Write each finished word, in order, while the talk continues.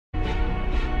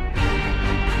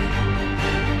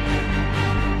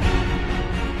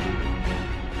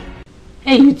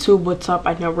Hey YouTube, what's up?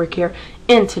 I Network here.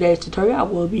 In today's tutorial, I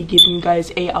will be giving you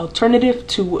guys a alternative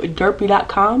to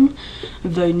Derpy.com,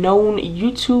 the known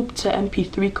YouTube to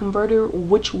MP3 converter,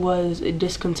 which was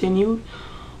discontinued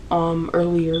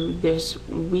earlier this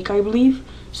week, I believe.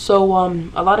 So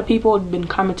a lot of people have been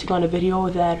commenting on the video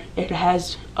that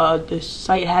the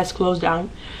site has closed down.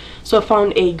 So I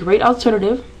found a great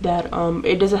alternative that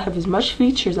it doesn't have as much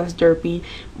features as Derpy,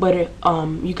 but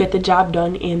you get the job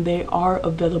done, and there are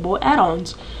available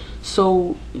add-ons.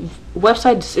 So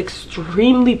website is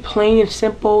extremely plain and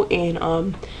simple,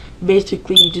 and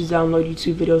basically you just download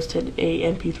YouTube videos to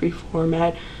a MP3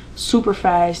 format, super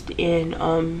fast and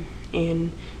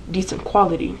decent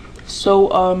quality.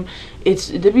 So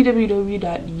it's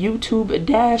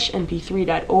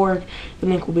www.youtube-mp3.org. The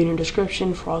link will be in the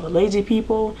description for all the lazy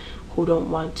people who don't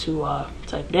want to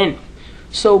type it in.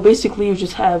 So basically you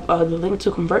just have the link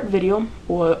to convert video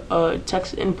or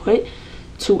text input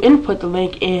to input the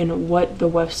link and what the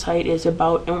website is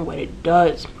about and what it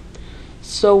does.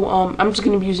 So I'm just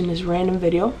going to be using this random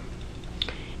video,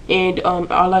 and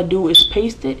all I do is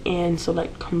paste it and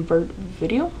select convert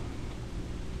video.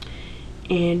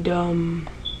 And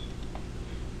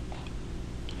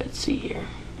let's see here.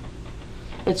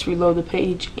 Let's reload the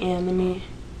page, and it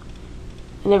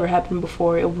never happened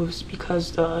before. It was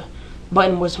because the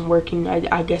button wasn't working.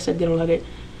 I guess I didn't let it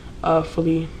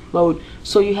fully load.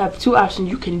 So you have two options.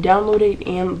 You can download it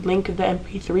and link the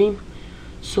MP3.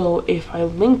 So if I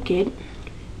link it,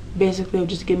 basically it'll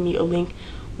just give me a link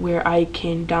where I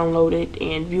can download it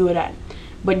and view it at.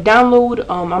 But download,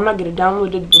 I'm not gonna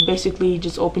download it, but basically it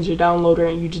just opens your downloader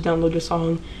and you just download the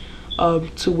song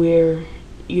to where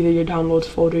either your downloads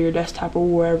folder, your desktop, or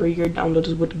wherever your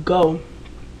downloads would go.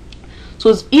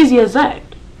 So it's easy as that.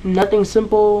 Nothing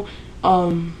simple.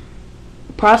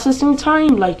 Processing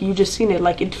time, like you just seen it,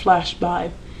 like it flashed by,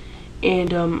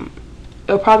 and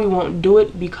it probably won't do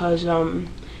it because I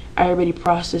already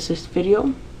processed this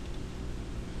video.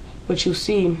 But you'll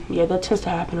see, yeah, that tends to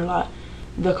happen a lot.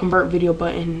 The convert video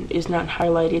button is not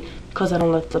highlighted because I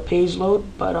don't let the page load,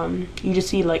 but you just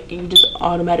see, like, you just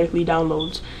automatically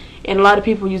downloads. And a lot of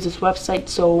people use this website,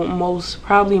 so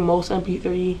probably most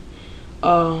MP3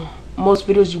 most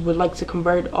videos you would like to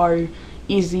convert are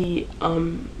easy.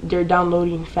 They're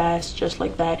downloading fast just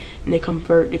like that, and they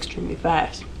convert extremely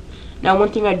fast. Now,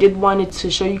 one thing I did wanted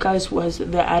to show you guys was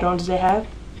the add-ons they have.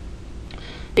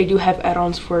 They do have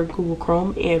add-ons for Google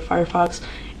Chrome and Firefox,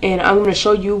 and I'm going to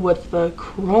show you what the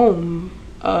Chrome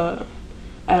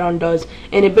add-on does.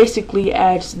 And it basically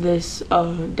adds this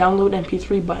download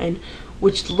MP3 button,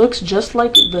 which looks just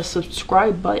like the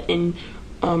subscribe button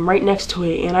right next to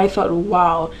it. And I thought,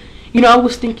 wow, you know, I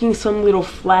was thinking some little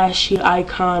flashy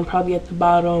icon probably at the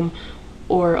bottom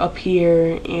or up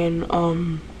here, and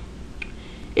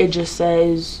it just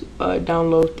says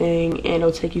download thing, and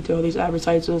it'll take you through all these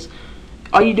advertisements.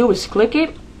 All you do is click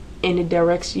it, and it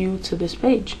directs you to this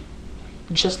page,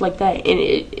 just like that. And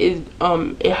it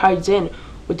hides in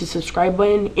with the subscribe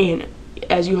button, and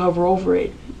as you hover over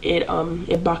it, it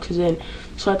boxes in.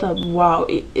 So I thought, wow,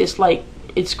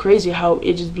 it's crazy how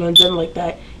it just blends in like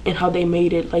that, and how they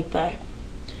made it like that.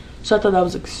 So I thought that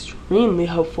was extremely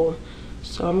helpful.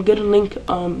 So I'm gonna link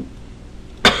I'm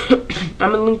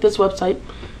gonna link this website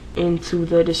into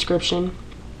the description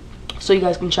so you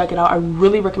guys can check it out. I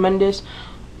really recommend this.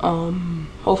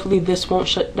 Hopefully this won't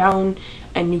shut down,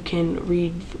 and you can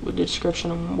read the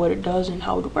description on what it does and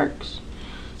how it works.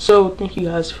 So thank you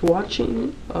guys for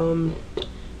watching.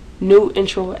 New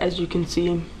intro, as you can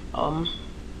see.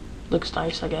 Looks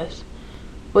nice, I guess.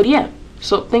 But yeah,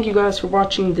 so thank you guys for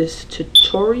watching this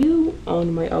tutorial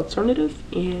on my alternative,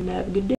 and have a good day.